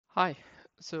Hi.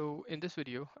 So in this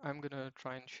video, I'm gonna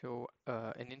try and show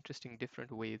an interesting different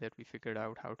way that we figured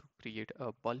out how to create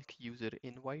a bulk user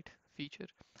invite feature.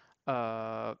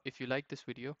 If you like this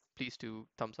video, please do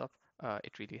thumbs up.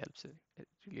 It really helps. It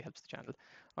really helps the channel.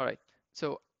 All right.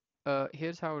 So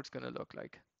here's how it's gonna look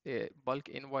like. A bulk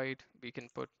invite, we can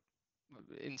put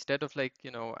instead of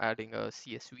adding a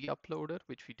CSV uploader,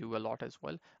 which we do a lot as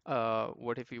well.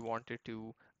 What if we wanted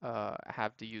to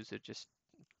have the user just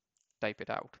type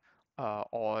it out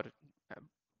or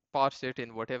parse it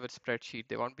in whatever spreadsheet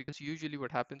they want, because usually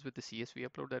what happens with the CSV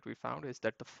upload that we found is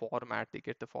that they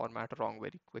get the format wrong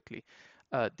very quickly.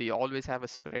 They always have a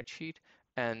spreadsheet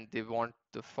and they want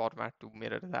the format to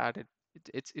mirror that.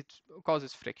 It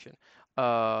causes friction,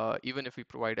 even if we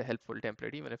provide a helpful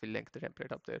template, even if we link the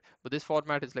template up there. But this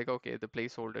format is like, okay, the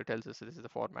placeholder tells us this is the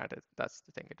format. That's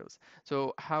the thing it is.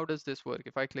 So how does this work?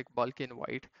 If I click bulk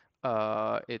invite,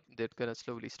 they're gonna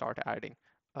slowly start adding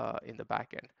in the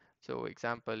backend. So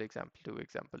example, example two,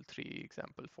 example three,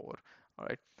 example four. All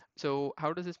right. So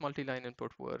how does this multi-line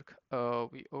input work?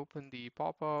 We open the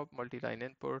pop-up, multi-line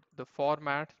input. The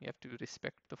format, you have to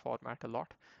respect the format a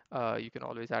lot. You can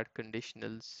always add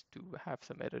conditionals to have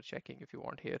some error checking if you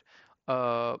want here.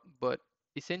 But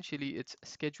essentially, it's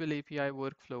schedule API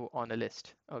workflow on a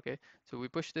list. Okay. So we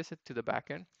push this to the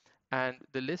backend, and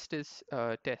the list is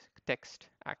text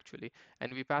actually,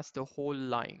 and we pass the whole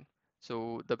line.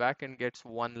 So the backend gets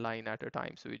one line at a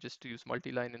time. So we just use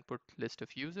multi-line input list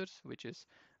of users, which is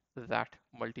that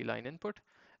multi-line input.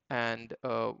 And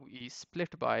we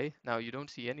split by, now you don't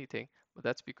see anything, but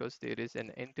that's because there is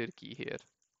an enter key here.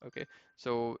 Okay,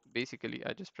 so basically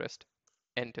I just pressed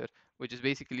enter, which is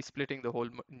basically splitting the whole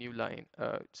new line,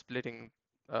 splitting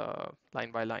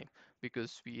line by line,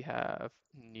 because we have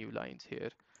new lines here.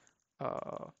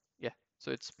 Yeah,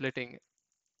 so it's splitting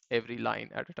every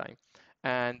line at a time.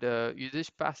 And you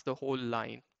just pass the whole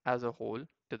line as a whole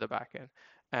to the backend.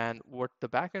 And what the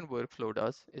backend workflow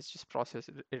does is just process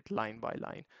it line by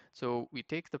line. So we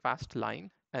take the past line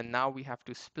and now we have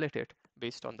to split it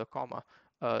based on the comma.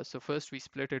 So first we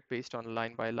split it based on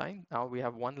line by line. Now we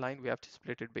have one line, we have to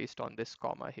split it based on this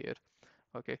comma here.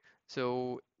 Okay,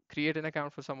 so create an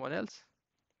account for someone else.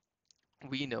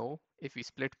 We know if we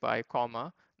split by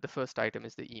comma, the first item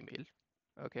is the email.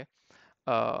 Okay,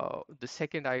 the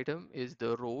second item is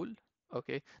the role.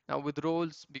 Okay, now with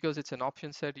roles, because it's an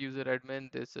option set user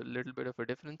admin, there's a little bit of a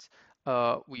difference.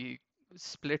 We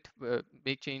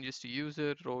make changes to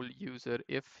user, role, user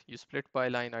if you split by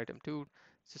line item two.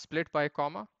 So split by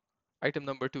comma, item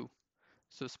number two.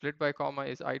 So split by comma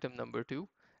is item number two.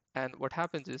 And what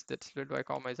happens is that split by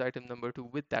comma is item number two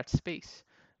with that space.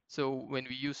 So when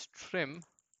we use trim,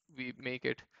 we make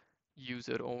it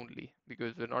user only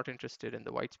because we're not interested in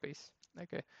the white space.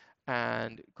 Okay.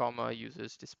 And comma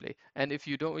users display. And if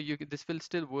you don't, this will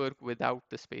still work without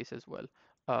the space as well.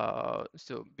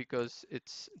 So because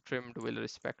it's trimmed will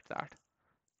respect that.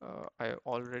 I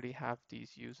already have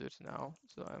these users now,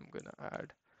 so I'm gonna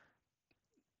add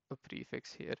a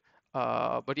prefix here.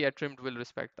 But yeah, trimmed will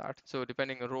respect that. So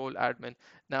depending on role admin.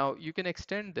 Now you can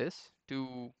extend this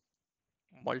to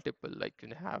multiple, like you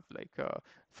can have like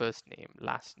first name,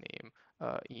 last name,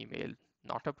 email,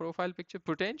 not a profile picture.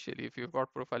 Potentially, if you've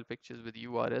got profile pictures with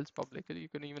URLs publicly, you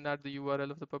can even add the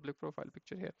URL of the public profile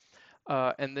picture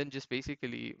here. And then just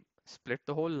basically split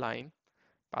the whole line,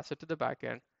 pass it to the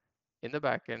backend. In the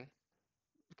backend,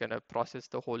 kind of process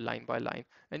the whole line by line.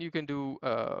 And you can do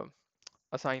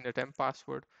assign a temp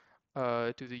password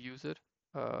to the user,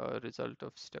 result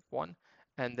of step one.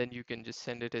 And then you can just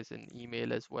send it as an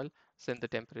email as well. Send the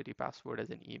temporary password as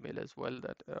an email as well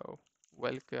that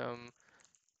welcome,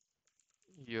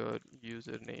 your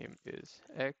username is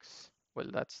X. Well,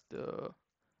 that's the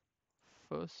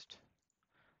first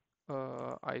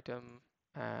item,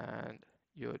 and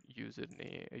your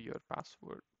username, your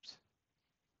password,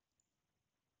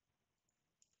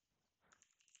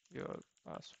 your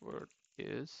password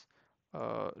is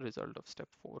result of step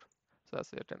four. So that's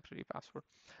their temporary password.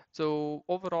 So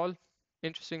overall,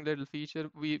 interesting little feature.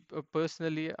 We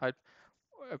personally, I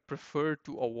prefer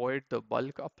to avoid the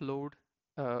bulk upload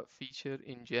feature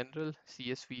in general.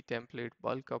 CSV template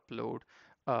bulk upload,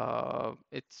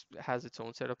 it has its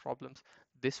own set of problems.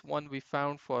 This one we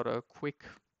found for a quick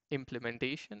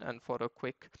implementation and for a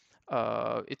quick,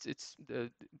 it's the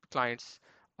clients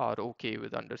are okay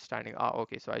with understanding.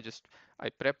 Okay, so I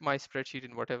prep my spreadsheet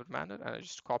in whatever manner and I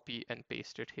just copy and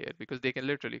paste it here because they can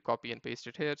literally copy and paste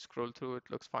it here, scroll through it,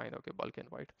 looks fine. Okay, bulk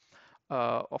invite.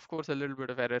 Of course, a little bit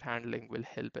of error handling will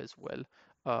help as well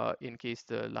in case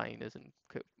the line isn't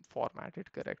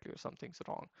formatted correctly or something's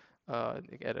wrong.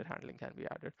 The error handling can be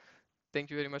added. Thank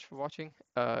you very much for watching.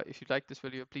 If you liked this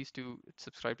video, please do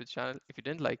subscribe to the channel. If you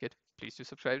didn't like it, please do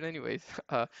subscribe anyways.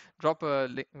 Drop a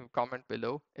comment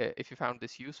below if you found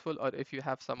this useful, or if you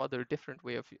have some other different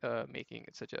way of making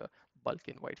such a bulk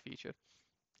invite feature.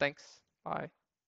 Thanks. Bye.